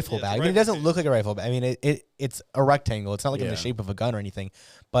a rifle bag. I mean, it doesn't look like a rifle bag. I mean, it's a rectangle. It's not like in the shape of a gun or anything.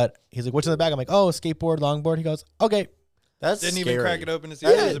 But he's like, "What's in the bag?" I'm like, "Oh, skateboard, longboard." He goes, "Okay." That's didn't scary. even crack it open to see.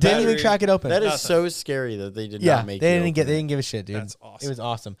 Yeah, didn't even crack it open. That is so scary that they did Yeah, not make. they they didn't give a shit, dude. That's awesome. It was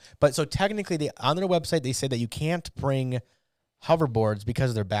awesome. But so technically, on their website they said that you can't bring hoverboards because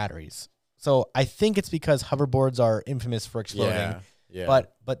of their batteries. So I think it's because hoverboards are infamous for exploding. Yeah.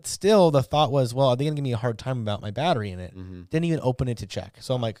 But still, the thought was, well, are they gonna give me a hard time about my battery in it? Mm-hmm. Didn't even open it to check.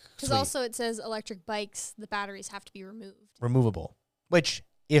 So I'm like, Because also it says electric bikes, the batteries have to be removed. removable. Which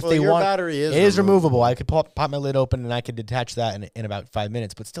if Well, they your want, battery it is removable. I could pop my lid open and I could detach that in about 5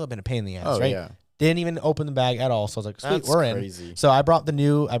 minutes. But still, been a pain in the ass, right? Yeah. Didn't even open the bag at all. So I was like, sweet, That's we're crazy. in. So I brought the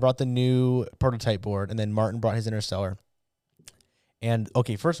new prototype board, and then Martin brought his Interstellar. And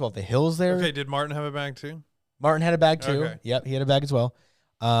okay, first of all, the hills there. Okay, did Martin have a bag too? Martin had a bag too. Okay. Yep, he had a bag as well.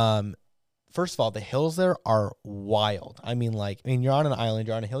 First of all, the hills there are wild. I mean, you're on an island,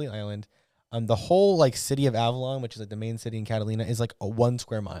 you're on a hilly island. The whole like city of Avalon, which is like the main city in Catalina, is like a 1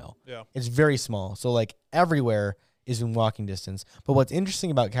 square mile. Yeah. It's very small. So like everywhere is in walking distance. But what's interesting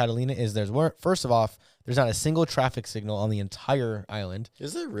about Catalina is first of all, there's not a single traffic signal on the entire island.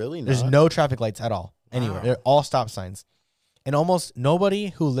 Is there really? There's no traffic lights at all anywhere. Wow. They're all stop signs. And almost nobody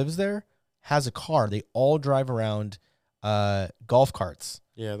who lives there has a car. They all drive around golf carts.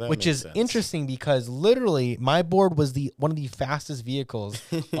 Yeah, that which makes is sense. interesting because literally my board was one of the fastest vehicles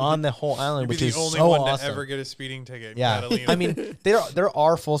on the whole island, You'd be which the is only so one awesome. to ever get a speeding ticket. in Yeah, Catalina. I mean there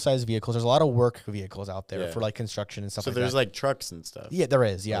are full size vehicles. There's a lot of work vehicles out there Yeah. for like construction and stuff. So like there's that. like trucks and stuff. Yeah, there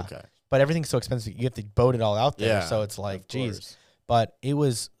is. Yeah, Okay. but everything's so expensive. You have to boat it all out there. Yeah. So it's like, of geez. course. But it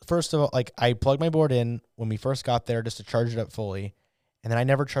was, first of all, like I plugged my board in when we first got there just to charge it up fully. And then I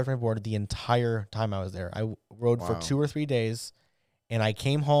never charged my board the entire time I was there. I rode for Wow. 2 or 3 days, and I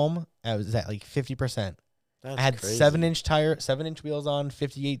came home. I was at like 50%. That's I had crazy. 7-inch wheels on,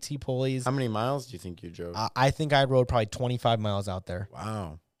 58 T pulleys. How many miles do you think you drove? I think I rode probably 25 miles out there.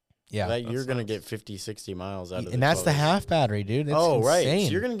 Wow. Yeah. You're That's going to nuts. get 50, 60 miles out of it. And that's the half battery, dude. It's right. insane.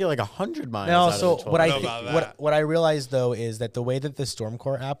 So you're going to get like 100 miles No, out so of the 12. what I know thi- about what that. what I realized though is that the way that the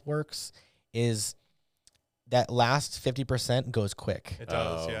Stormcore app works is that last 50% goes quick. it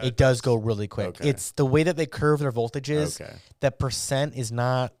does. Oh. Yeah, It does go really quick. Okay. It's the way that they curve their voltages. Okay. That percent is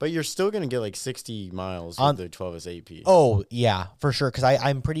not. But you're still going to get like 60 miles On- with the 12S AP. Oh yeah, for sure. Because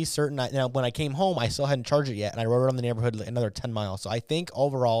I'm pretty certain. Now when I came home, I still hadn't charged it yet, and I rode around the neighborhood like another 10 miles. So I think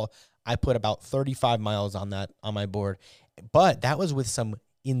overall I put about 35 miles on my board. But that was with some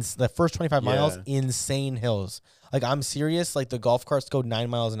the first 25 miles insane hills. Like I'm serious. Like the golf carts go 9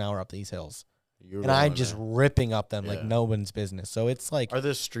 miles an hour up these hills. You're And I'm rolling just it. ripping up them like Yeah. no one's business. So it's like Are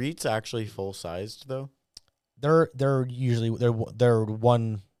the streets actually full sized though? they're usually they're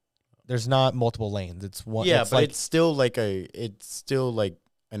one. There's not multiple lanes. It's one. Yeah, it's but like, it's still like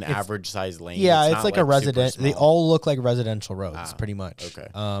an average size lane. yeah, it's not like a super resident. They small. all look like residential roads, Ah, pretty much.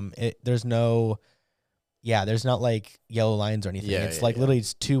 okay. There's no. Yeah, there's not like yellow lines or anything. Yeah, it's yeah, like yeah. literally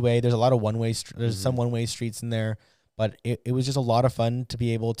it's 2-way. There's a lot of one-way. There's Mhm. some one-way streets in there, but it was just a lot of fun to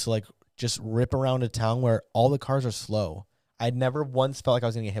be able to like just rip around a town where all the cars are slow. I never once felt like I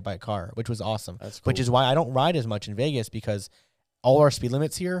was going to get hit by a car, which was awesome. That's cool. Which is why I don't ride as much in Vegas, because all our speed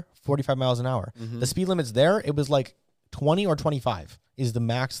limits here, 45 miles an hour. The speed limits there, it was like 20 or 25 is the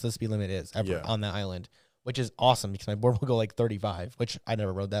max the speed limit is ever on that island, which is awesome because my board will go like 35, which I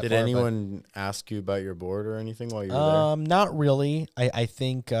never rode that Did far. Did anyone ask you about your board or anything while you were there? Not really. I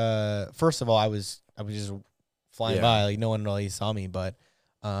think first of all, I was just flying by, like no one really saw me, but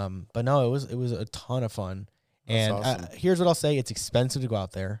no, it was a ton of fun. And awesome. Here's what I'll say: it's expensive to go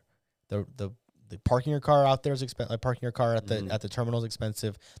out there. The parking your car out there is expensive. Like parking your car at the terminal is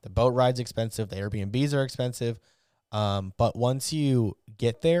expensive. The boat ride's expensive. The Airbnbs are expensive. But once you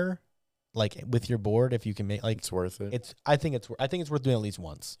get there, like with your board, if you can make it's worth it. I think it's worth doing at least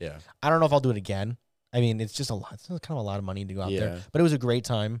once. Yeah. I don't know if I'll do it again. I mean, it's just a lot. It's kind of a lot of money to go out there. But it was a great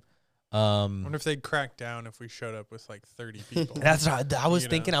time. I wonder if they'd crack down if we showed up with like 30 people. That's what I was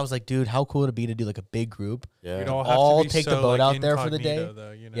thinking. I was like, dude, how cool would it be to do like a big group? Yeah. We'd all have to be take the boat out there for the day.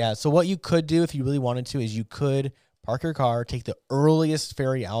 Though, Yeah. So what you could do if you really wanted to is you could park your car, take the earliest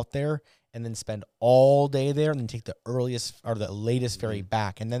ferry out there, and then spend all day there, and then take the earliest or the latest ferry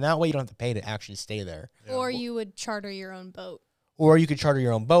back. And then that way you don't have to pay to actually stay there. Yeah. Or you would charter your own boat. Or you could charter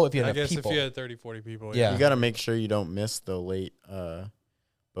your own boat if you had enough people. If you had 30, 40 people. Yeah. You got to make sure you don't miss the late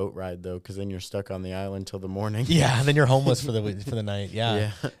boat ride though, because then you're stuck on the island till the morning. Yeah, then you're homeless for the night.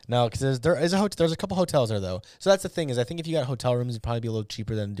 Yeah. No, because there's a couple hotels there though. So that's the thing is, I think if you got hotel rooms, it'd probably be a little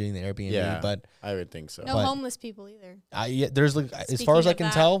cheaper than doing the Airbnb. Yeah, but I would think so. No homeless people either. There's like, as far as I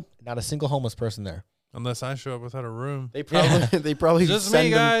can tell, not a single homeless person there. Unless I show up without a room. They probably just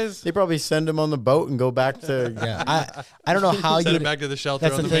send me, guys. They probably send them on the boat and go back to. Yeah, I don't know how you send it back to the shelter.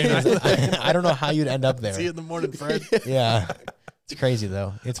 That's on the the thing. main Is, island. I don't know how you'd end up there. See you in the morning, Fred. Yeah, it's crazy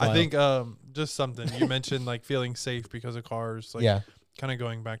though. It's wild. I think just something you mentioned, like feeling safe because of cars. Like, kind of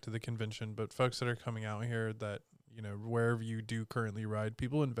going back to the convention, but folks that are coming out here that wherever you do currently ride,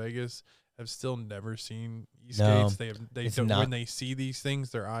 people in Vegas have still never seen e-skates. They don't, when they see these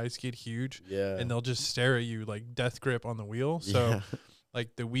things, their eyes get huge, and they'll just stare at you like death grip on the wheel. So,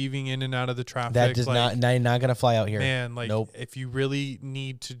 like the weaving in and out of the traffic, that does not gonna fly out here, man. Like, if you really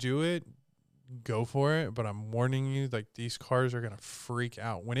need to do it, go for it. But I'm warning you, like these cars are gonna freak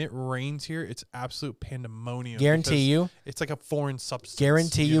out when it rains here. It's absolute pandemonium. Guarantee you, it's like a foreign substance.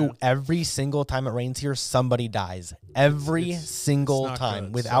 Guarantee you, every single time it rains here, somebody dies. Every single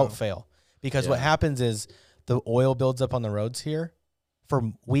time, without fail. Because what happens is the oil builds up on the roads here for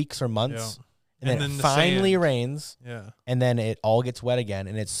weeks or months, and then it finally rains, and then it all gets wet again,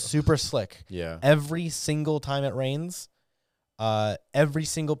 and it's super slick. Yeah. Every single time it rains,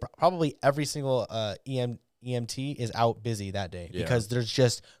 probably every single EMT is out busy that day because there's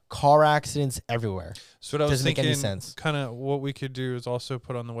just car accidents everywhere. So what I was thinking, sense. Kind of what we could do is also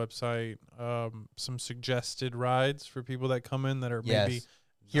put on the website some suggested rides for people that come in that are maybe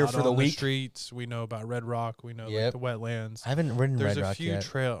here for the week. Streets. We know about Red Rock. We know like the wetlands. I haven't ridden Red Rock yet. There's a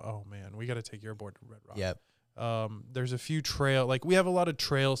few trail. Oh man, we got to take your board to Red Rock. Yep. There's a few trail. Like we have a lot of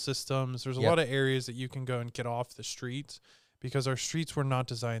trail systems. There's a lot of areas that you can go and get off the streets because our streets were not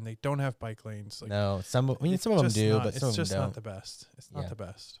designed. They don't have bike lanes. Like, no, some of them do, but some of them don't. It's just not the best. It's not the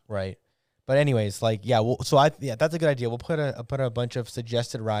best. Right. But anyways, like that's a good idea. We'll put a bunch of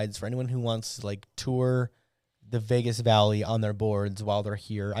suggested rides for anyone who wants to like tour the Vegas Valley on their boards while they're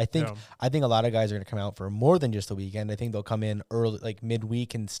here. I think a lot of guys are going to come out for more than just the weekend. I think they'll come in early, like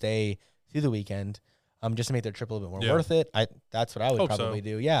midweek, and stay through the weekend, just to make their trip a little bit more worth it. That's what I would probably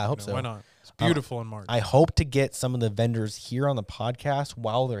do. Yeah, I hope so. Why not? It's beautiful in March. I hope to get some of the vendors here on the podcast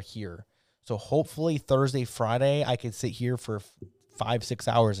while they're here. So hopefully Thursday, Friday, I could sit here for 5-6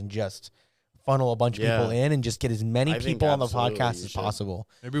 hours and just funnel a bunch of people in and just get as many people on the podcast as possible.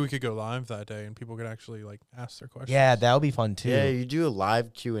 Maybe we could go live that day and people could actually like ask their questions. Yeah, that would be fun too. Yeah, you do a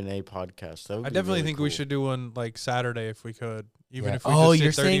live Q&A podcast. That would I definitely think we should do one like Saturday if we could. Even if we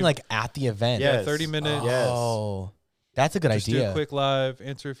you're saying like at the event. Yeah, 30 minutes. Oh, that's a good idea. Do a quick live,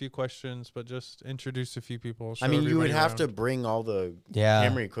 answer a few questions, but just introduce a few people. I mean, you would have to bring all the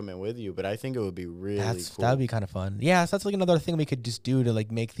camera equipment with you, but I think it would be really cool. That would be kind of fun. Yeah, so that's like another thing we could just do to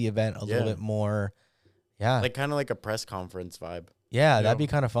like make the event a little bit more. Yeah, like kind of like a press conference vibe. Yeah, that'd be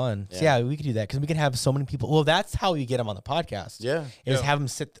kind of fun. Yeah. So yeah, we could do that because we can have so many people. Well, that's how you get them on the podcast. Yeah, have them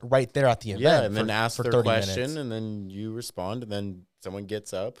sit right there at the event. Yeah, and then ask for their question, minutes. And then you respond, and then someone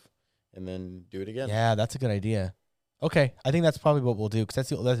gets up, and then do it again. Yeah, that's a good idea. Okay, I think that's probably what we'll do because that's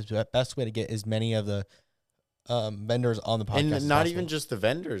the best way to get as many of the vendors on the podcast. And not even just the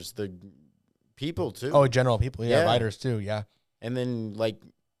vendors, the people too. Oh, general people, writers too, yeah. And then like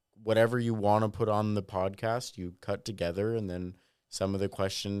whatever you want to put on the podcast, you cut together, and then some of the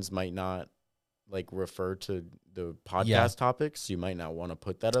questions might not like refer to the podcast topics. You might not want to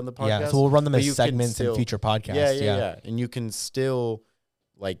put that on the podcast. Yeah, so we'll run them but as segments in future podcasts. Yeah. And you can still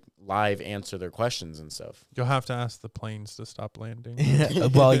like live answer their questions and stuff. You'll have to ask the planes to stop landing.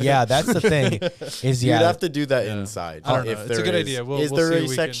 Well, yeah, that's the thing. Is You'd have to do that inside. I don't know. It's a good idea. Is there a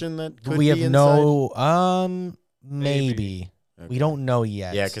section that could we have be inside? no maybe. Okay. We don't know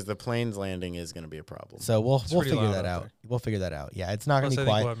yet. Yeah, because the plane's landing is going to be a problem. So we'll pretty figure loud that out out. We'll figure that out. Yeah, it's not going to be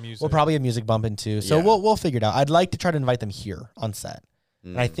Plus, I think quiet. we'll have We'll probably have music bumping too. So Yeah. we'll figure it out. I'd like to try to invite them here on set.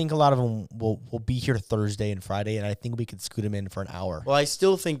 And I think a lot of them will be here Thursday and Friday, and I think we could scoot them in for an hour. Well, I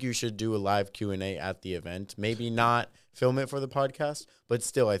still think you should do a live Q&A at the event. Maybe not film it for the podcast, but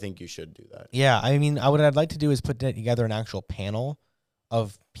still I think you should do that. Yeah, I mean, what I'd like to do is put together an actual panel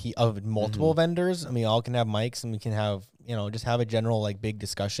of multiple vendors. I mean, all can have mics, and we can have, just have a general like big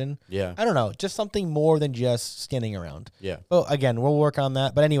discussion. Yeah. I don't know, just something more than just standing around. Yeah. Well, again, we'll work on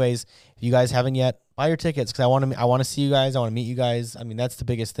that. But anyways, if you guys haven't yet, buy your tickets because I want to see you guys. I want to meet you guys. I mean, that's the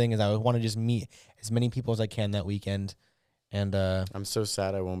biggest thing is I want to just meet as many people as I can that weekend. And I'm so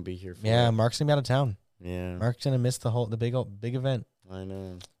sad I won't be here for yeah, that. Mark's gonna be out of town. Yeah. Mark's gonna miss the big event. I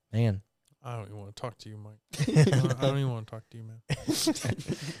know. Man. I don't even want to talk to you, Mike. I don't even want to talk to you, man.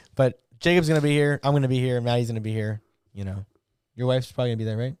 But Jacob's gonna be here. I'm gonna be here. Maddie's gonna be here. Your wife's probably gonna be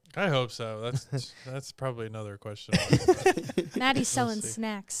there, right? I hope so. That's probably another question. Maddie's selling see.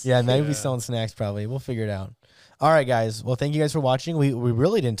 snacks. Yeah, Maddie will be selling snacks probably. We'll figure it out. All right, guys. Well, thank you guys for watching. We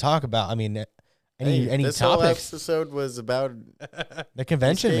really didn't talk about. I mean, any this whole topics. episode was about The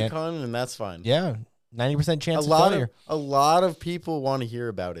convention, man. SKCon, and that's fine. Yeah, 90% chance of failure. A lot of people want to hear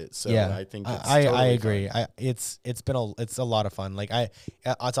about it, so Yeah, I think it's I totally agree. fine. It's a lot of fun. Like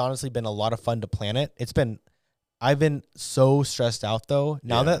it's honestly been a lot of fun to plan it. I've been so stressed out though.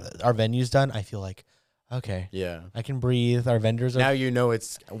 Now that our venue's done, I feel like okay, Yeah. I can breathe. Our vendors are Now you know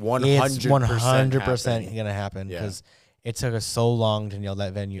it's 100% gonna happen Yeah. because it took us so long to nail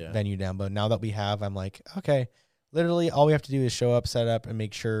that venue down. But now that we have, I'm like, okay, literally all we have to do is show up, set up, and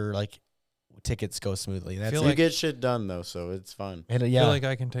make sure like tickets go smoothly. That's Feel it. You like- get shit done though, so it's fun. And, I yeah. feel like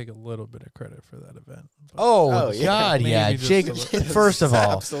I can take a little bit of credit for that event. but- Oh, Oh, yeah. God, Maybe yeah, just Jacob. a little- First of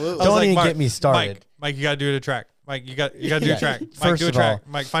all, Absolutely. I was don't like, even Mark, get me started. Mike, you gotta do the track. Mike, you got to do Yeah. a track. Mike, First do a of track.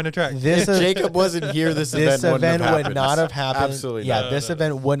 all, Mike, find a track. This If Jacob wasn't here, this this event would not have happened. Absolutely Yeah, not. this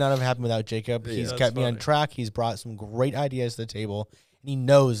event would not have happened without Jacob. Yeah. He's That's kept me on funny. track. He's brought some great ideas to the table, and he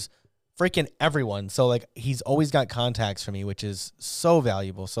knows freaking everyone. So like, he's always got contacts for me, which is so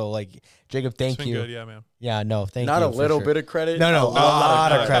valuable. So like, Jacob, thank It's been you. good, yeah, man. Yeah, no, thank you. Not a for little sure. bit of credit. No, a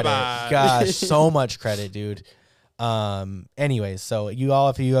lot of credit. Come on. Gosh, so much credit, dude. Anyways, so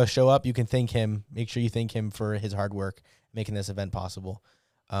if you show up, you can thank him. Make sure you thank him for his hard work making this event possible.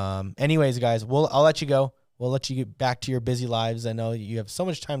 Anyways, guys, I'll let you go. We'll let you get back to your busy lives. I know you have so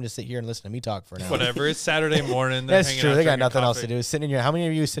much time to sit here and listen to me talk for an hour. Whatever. It's Saturday morning. They're That's hanging true. out They got drinking nothing else to coffee. do. How many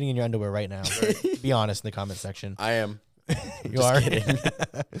of you are sitting in your underwear right now? Be honest in the comment section. I am. You are.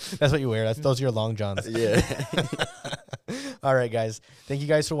 That's what you wear. Those are your long johns. Yeah. All right, guys. Thank you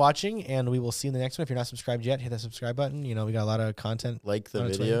guys for watching, and we will see you in the next one. If you're not subscribed yet, hit that subscribe button. We got a lot of content. Like the On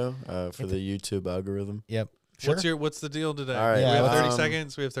its way. video for the YouTube algorithm. Yep. Sure. What's the deal today? All right, We have yeah, 30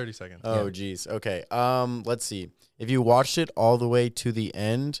 seconds. We have 30 seconds. Oh, geez. Okay. Let's see. If you watched it all the way to the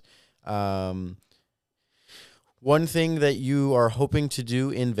end, one thing that you are hoping to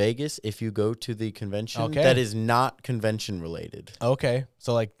do in Vegas if you go to the convention Okay. that is not convention related. Okay.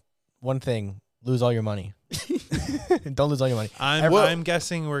 So, like, one thing, lose all your money. Don't lose all your money. I'm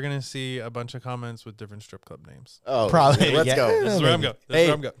guessing we're gonna see a bunch of comments with different strip club names. Oh, Probably, Let's yeah. go. This is where I'm going. This is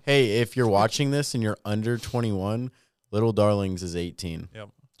where I'm going. Hey, if you're watching this and you're under 21, Little Darlings is 18. Yep.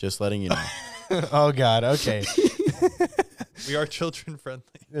 Just letting you know. Oh, God. Okay. We are children friendly.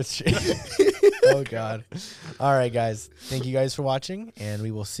 That's true. Oh, God. All right, guys. Thank you guys for watching, and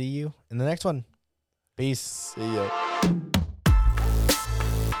we will see you in the next one. Peace. See ya.